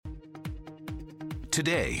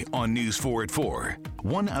Today on News 4 at 4,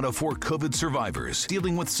 1 out of 4 COVID survivors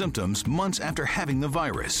dealing with symptoms months after having the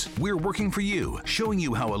virus. We're working for you, showing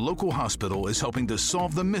you how a local hospital is helping to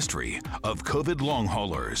solve the mystery of COVID long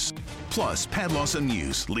haulers. Plus, Pat Lawson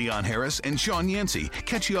News, Leon Harris, and Sean Yancey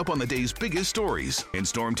catch you up on the day's biggest stories. And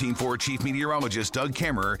Storm Team 4 Chief Meteorologist Doug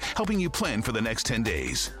Kammerer helping you plan for the next 10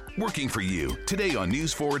 days. Working for you, today on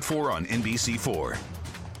News 4 at 4 on NBC4.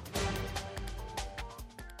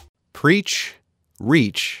 Preach,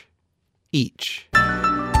 reach, each.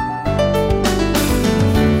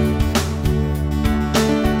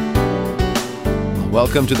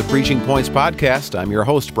 Welcome to the Preaching Points Podcast. I'm your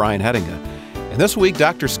host, Brian Hettinga. And this week,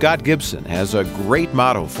 Dr. Scott Gibson has a great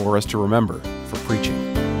motto for us to remember for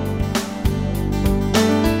preaching.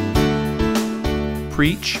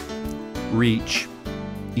 Preach, reach,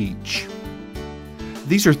 each.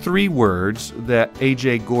 These are 3 words that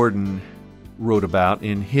A.J. Gordon wrote about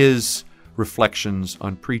in his reflections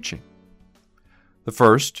on preaching. The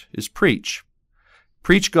first is preach.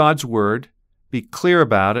 Preach God's word, be clear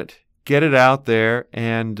about it, get it out there,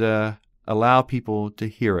 and allow people to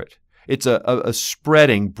hear it. It's a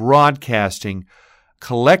spreading, broadcasting,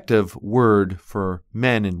 collective word for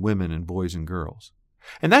men and women and boys and girls.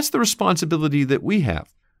 And that's the responsibility that we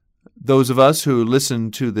have. Those of us who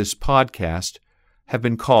listen to this podcast have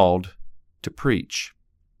been called to preach.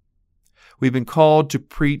 We've been called to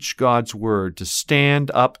preach God's word, to stand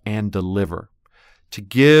up and deliver, to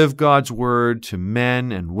give God's word to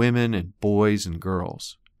men and women and boys and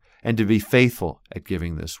girls, and to be faithful at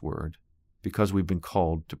giving this word because we've been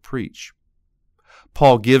called to preach.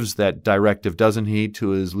 Paul gives that directive, doesn't he, to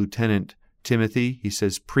his lieutenant Timothy? He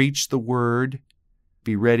says, preach the word,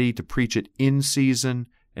 be ready to preach it in season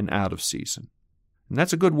and out of season. And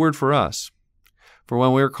that's a good word for us. For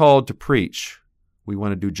when we're called to preach, we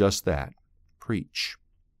want to do just that. Preach.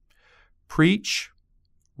 Preach,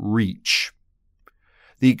 reach.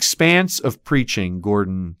 The expanse of preaching,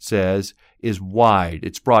 Gordon says, is wide,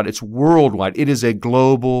 it's broad, it's worldwide. It is a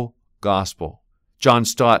global gospel. John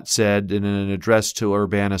Stott said in an address to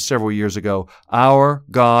Urbana several years ago, our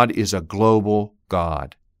God is a global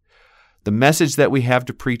God. The message that we have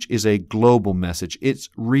to preach is a global message. Its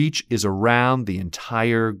reach is around the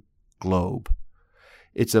entire globe.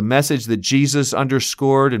 It's a message that Jesus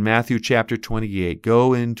underscored in Matthew chapter 28.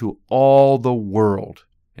 Go into all the world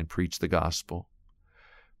and preach the gospel.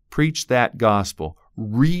 Preach that gospel.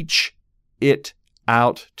 Reach it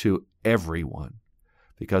out to everyone,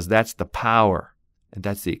 because that's the power and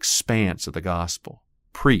that's the expanse of the gospel.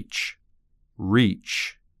 Preach,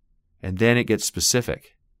 reach, and then it gets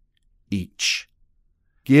specific. Each.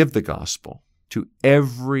 Give the gospel to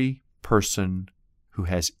every person who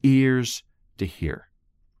has ears to hear.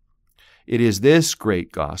 It is this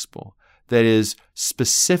great gospel that is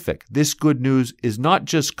specific. This good news is not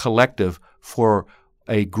just collective for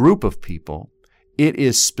a group of people. It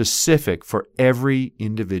is specific for every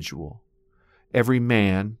individual, every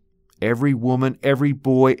man, every woman, every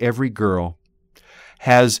boy, every girl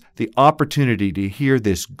has the opportunity to hear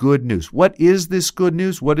this good news. What is this good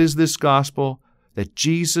news? What is this gospel? That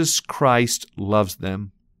Jesus Christ loves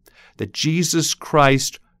them, that Jesus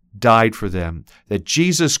Christ died for them, that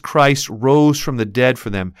Jesus Christ rose from the dead for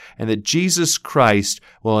them, and that Jesus Christ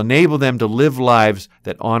will enable them to live lives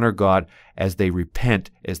that honor God as they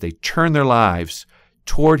repent, as they turn their lives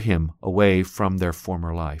toward Him away from their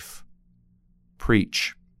former life.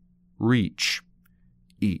 Preach, reach,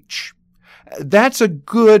 each. That's a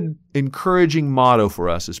good, encouraging motto for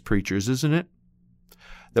us as preachers, isn't it?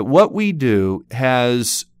 That what we do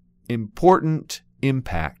has important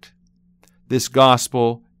impact. This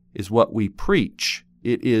gospel is what we preach.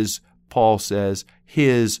 It is, Paul says,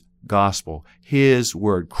 His gospel, His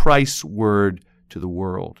word, Christ's word to the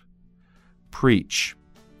world. Preach,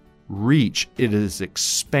 reach. It is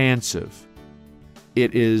expansive.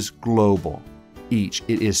 It is global. Each.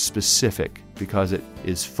 It is specific because it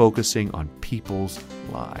is focusing on people's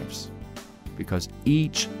lives. Because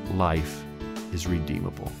each life is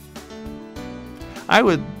redeemable. I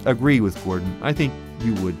would agree with Gordon. I think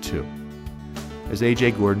you would too. As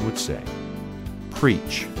A.J. Gordon would say,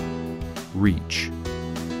 preach, reach,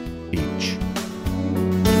 each.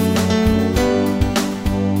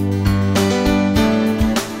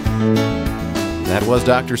 That was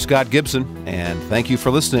Dr. Scott Gibson, and thank you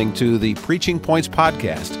for listening to the Preaching Points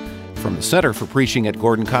Podcast from the Center for Preaching at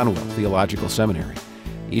Gordon Conwell Theological Seminary.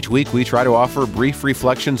 Each week we try to offer brief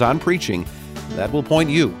reflections on preaching that will point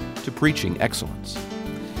you to preaching excellence.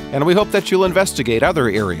 And we hope that you'll investigate other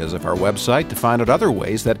areas of our website to find out other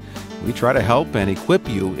ways that we try to help and equip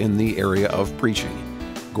you in the area of preaching.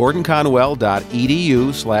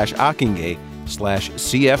 GordonConwell.edu/Ockenga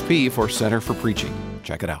facebook.com/CFP for Center for Preaching.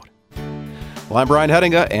 Check it out. Well, I'm Brian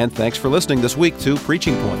Hettinga, and thanks for listening this week to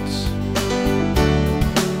Preaching Points.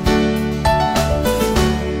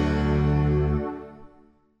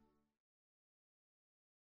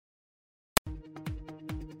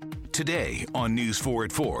 Today on News 4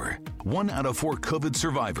 at 4, 1 out of 4 COVID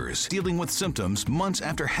survivors dealing with symptoms months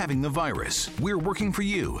after having the virus. We're working for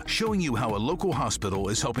you, showing you how a local hospital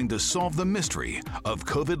is helping to solve the mystery of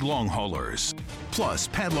COVID long haulers. Plus,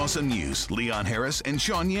 Pat Lawson News, Leon Harris, and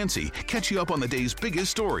Sean Yancey catch you up on the day's biggest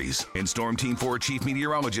stories. And Storm Team 4 Chief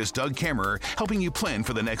Meteorologist Doug Kammerer helping you plan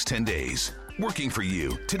for the next 10 days. Working for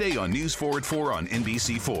you, today on News 4 at 4 on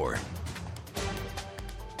NBC4.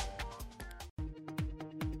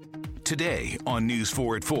 Today on News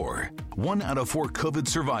 4 at 4, 1 out of 4 COVID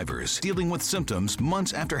survivors dealing with symptoms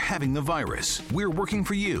months after having the virus. We're working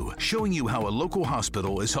for you, showing you how a local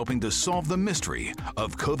hospital is helping to solve the mystery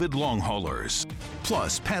of COVID long haulers.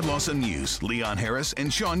 Plus, Pat Lawson News, Leon Harris,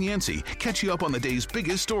 and Sean Yancey catch you up on the day's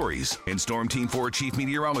biggest stories. And Storm Team 4 Chief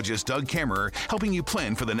Meteorologist Doug Kammerer helping you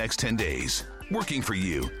plan for the next 10 days. Working for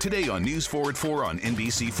you, today on News 4 at 4 on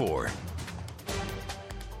NBC4.